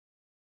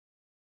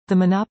The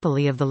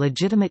monopoly of the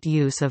legitimate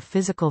use of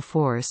physical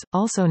force,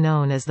 also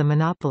known as the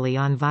monopoly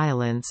on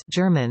violence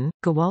German,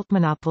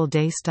 Gewaltmonopol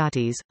des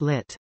Staates,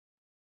 lit.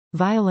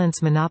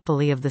 Violence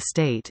monopoly of the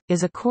state,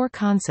 is a core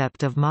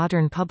concept of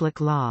modern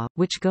public law,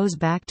 which goes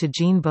back to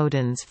Jean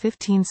Bodin's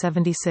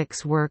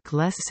 1576 work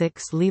Les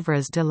Six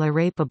Livres de la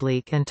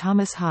République and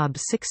Thomas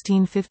Hobbes'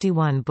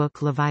 1651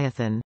 book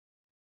Leviathan.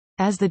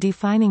 As the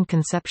defining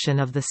conception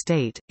of the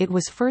state, it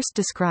was first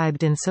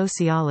described in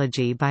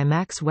sociology by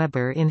Max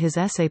Weber in his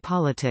essay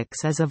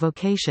Politics as a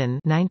Vocation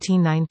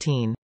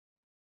 1919.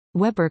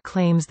 Weber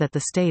claims that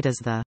the state is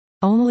the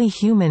only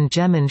human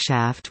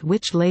Gemeinschaft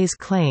which lays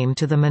claim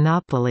to the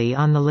monopoly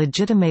on the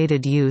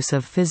legitimated use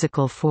of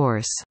physical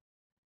force.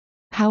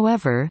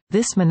 However,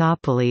 this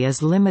monopoly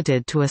is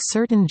limited to a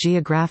certain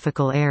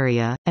geographical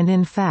area, and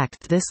in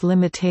fact this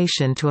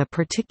limitation to a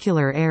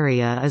particular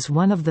area is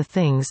one of the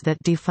things that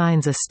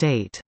defines a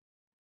state.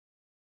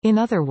 In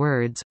other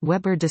words,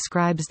 Weber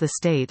describes the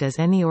state as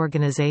any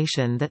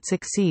organization that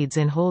succeeds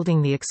in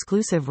holding the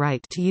exclusive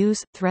right to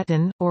use,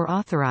 threaten, or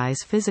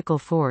authorize physical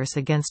force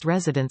against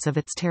residents of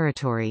its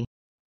territory.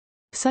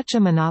 Such a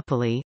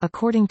monopoly,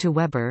 according to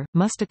Weber,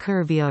 must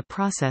occur via a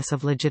process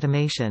of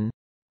legitimation.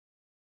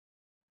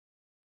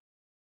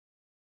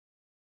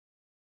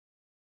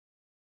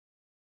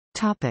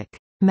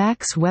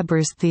 Max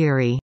Weber's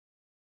theory.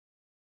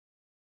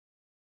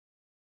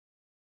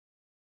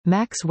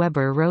 Max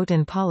Weber wrote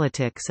in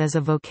Politics as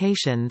a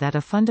Vocation that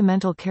a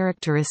fundamental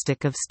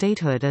characteristic of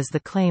statehood is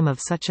the claim of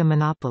such a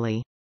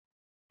monopoly.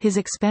 His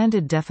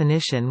expanded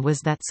definition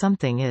was that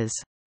something is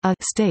a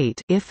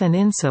state if and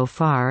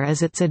insofar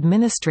as its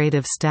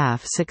administrative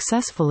staff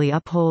successfully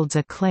upholds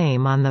a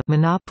claim on the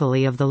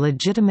monopoly of the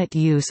legitimate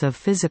use of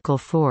physical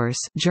force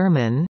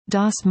German,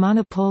 das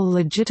Monopol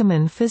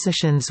legitimen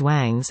physischen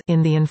Zwangs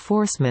in the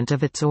enforcement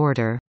of its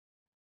order.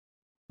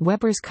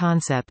 Weber's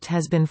concept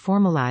has been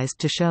formalized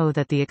to show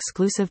that the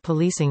exclusive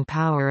policing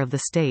power of the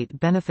state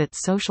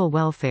benefits social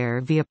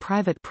welfare via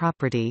private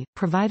property,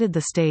 provided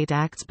the state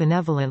acts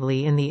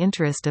benevolently in the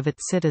interest of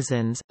its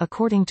citizens.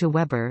 According to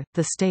Weber,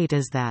 the state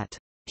is that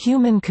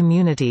human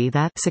community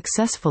that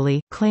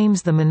successfully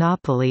claims the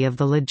monopoly of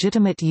the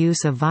legitimate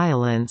use of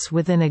violence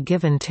within a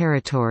given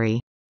territory.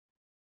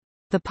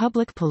 The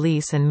public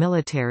police and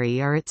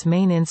military are its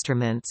main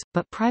instruments,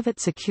 but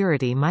private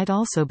security might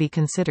also be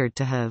considered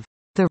to have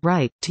the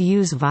right to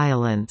use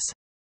violence,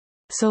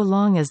 so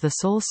long as the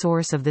sole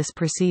source of this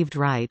perceived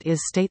right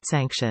is state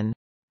sanction.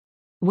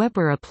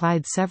 Weber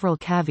applied several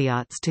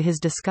caveats to his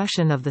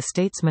discussion of the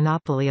state's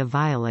monopoly of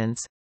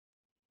violence.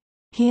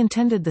 He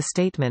intended the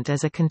statement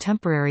as a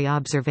contemporary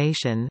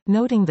observation,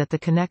 noting that the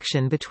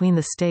connection between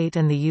the state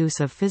and the use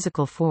of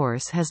physical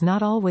force has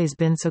not always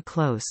been so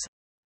close.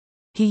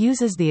 He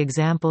uses the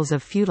examples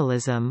of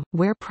feudalism,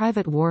 where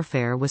private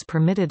warfare was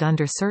permitted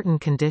under certain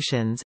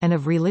conditions, and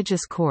of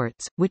religious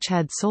courts, which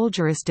had sole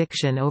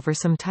jurisdiction over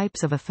some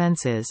types of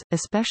offences,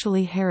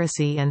 especially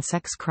heresy and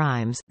sex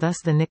crimes, thus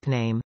the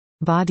nickname,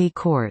 body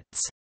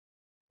courts.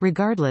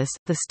 Regardless,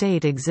 the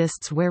state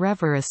exists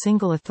wherever a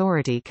single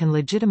authority can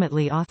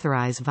legitimately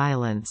authorize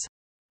violence.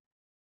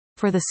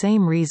 For the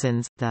same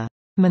reasons, the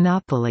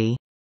monopoly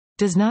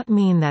does not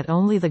mean that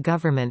only the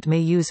government may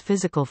use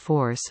physical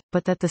force,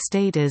 but that the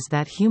state is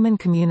that human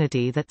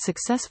community that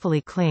successfully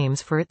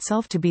claims for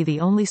itself to be the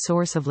only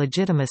source of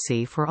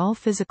legitimacy for all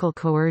physical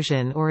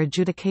coercion or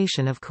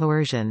adjudication of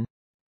coercion.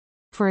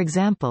 For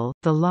example,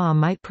 the law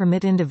might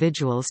permit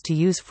individuals to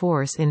use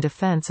force in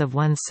defense of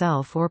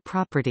oneself or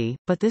property,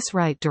 but this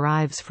right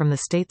derives from the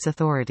state's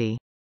authority.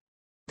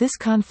 This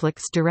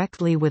conflicts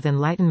directly with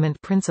Enlightenment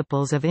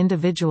principles of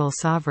individual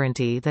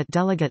sovereignty that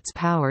delegates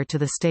power to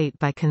the state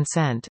by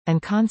consent,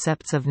 and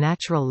concepts of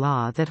natural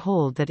law that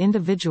hold that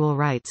individual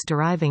rights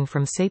deriving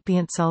from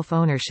sapient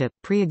self-ownership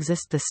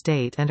pre-exist the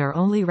state and are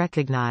only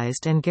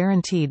recognized and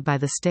guaranteed by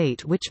the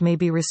state, which may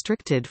be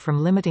restricted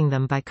from limiting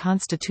them by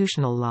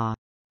constitutional law.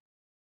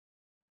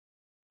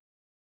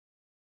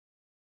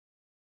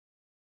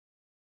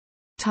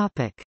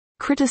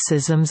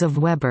 Criticisms of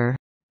Weber.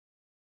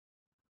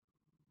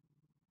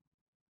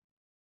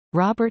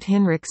 Robert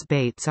Hinrichs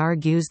Bates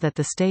argues that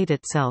the state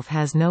itself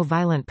has no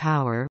violent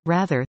power,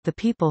 rather, the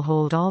people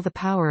hold all the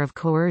power of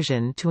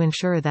coercion to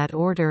ensure that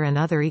order and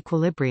other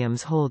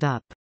equilibriums hold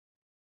up.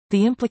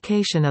 The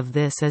implication of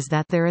this is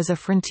that there is a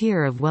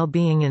frontier of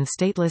well-being in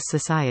stateless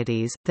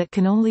societies, that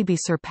can only be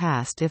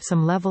surpassed if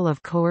some level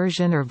of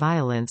coercion or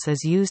violence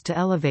is used to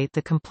elevate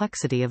the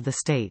complexity of the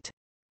state.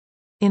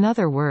 In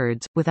other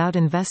words, without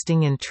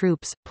investing in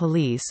troops,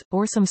 police,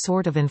 or some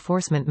sort of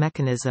enforcement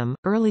mechanism,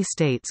 early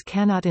states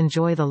cannot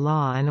enjoy the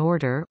law and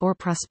order or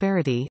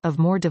prosperity of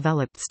more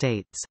developed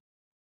states.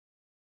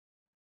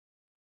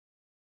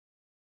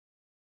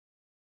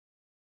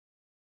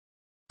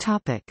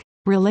 Topic: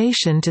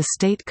 Relation to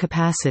state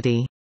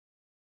capacity.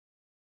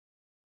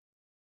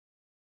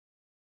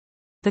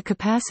 The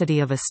capacity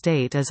of a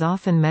state is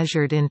often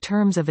measured in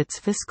terms of its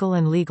fiscal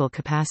and legal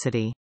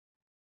capacity.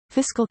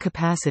 Fiscal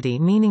capacity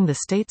meaning the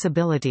state's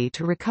ability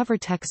to recover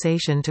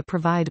taxation to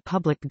provide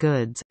public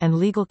goods, and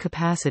legal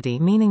capacity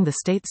meaning the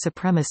state's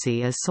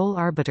supremacy as sole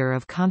arbiter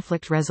of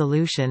conflict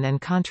resolution and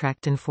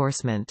contract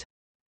enforcement.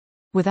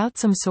 Without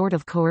some sort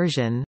of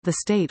coercion, the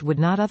state would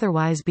not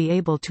otherwise be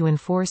able to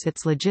enforce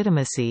its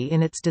legitimacy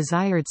in its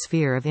desired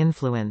sphere of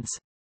influence.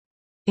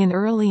 In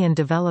early and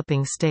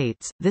developing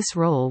states, this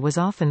role was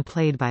often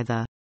played by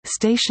the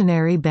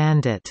stationary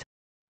bandit,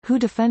 who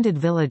defended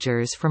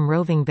villagers from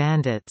roving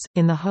bandits,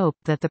 in the hope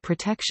that the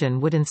protection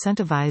would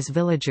incentivize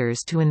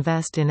villagers to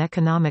invest in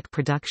economic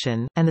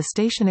production, and the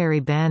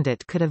stationary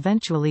bandit could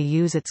eventually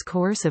use its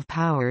coercive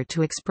power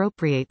to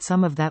expropriate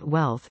some of that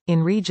wealth.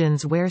 In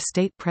regions where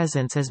state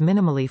presence is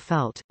minimally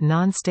felt,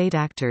 non-state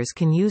actors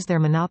can use their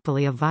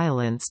monopoly of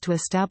violence to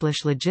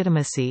establish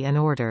legitimacy and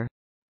order.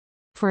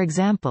 For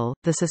example,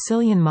 the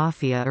Sicilian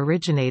mafia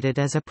originated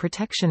as a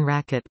protection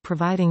racket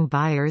providing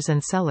buyers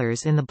and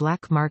sellers in the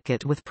black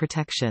market with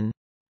protection.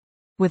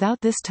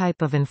 Without this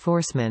type of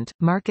enforcement,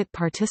 market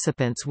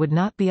participants would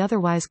not be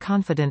otherwise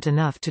confident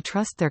enough to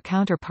trust their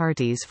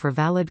counterparties for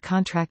valid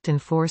contract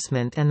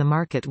enforcement and the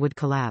market would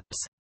collapse.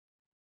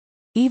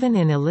 Even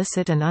in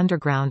illicit and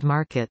underground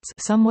markets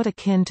somewhat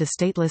akin to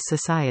stateless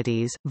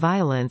societies,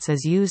 violence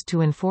is used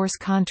to enforce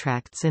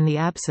contracts in the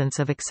absence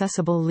of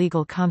accessible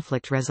legal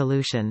conflict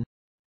resolution.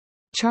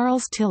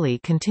 Charles Tilly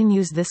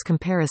continues this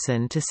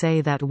comparison to say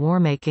that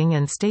warmaking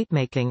and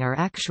statemaking are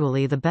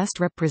actually the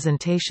best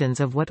representations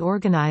of what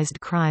organized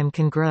crime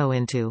can grow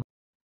into.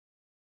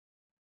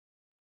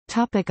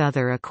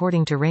 Other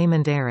According to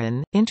Raymond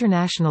Aron,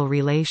 international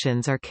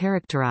relations are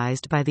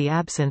characterized by the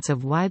absence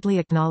of widely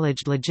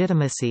acknowledged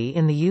legitimacy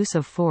in the use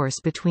of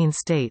force between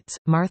states.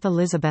 Martha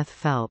Elizabeth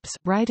Phelps,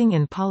 writing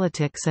in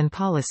Politics and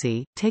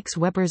Policy, takes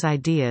Weber's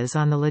ideas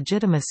on the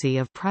legitimacy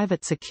of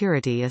private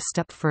security a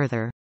step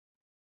further.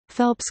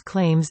 Phelps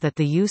claims that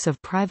the use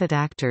of private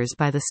actors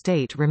by the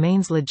state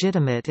remains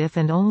legitimate if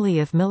and only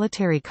if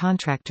military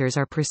contractors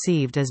are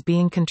perceived as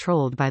being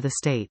controlled by the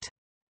state.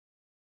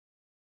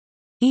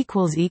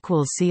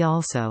 See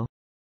also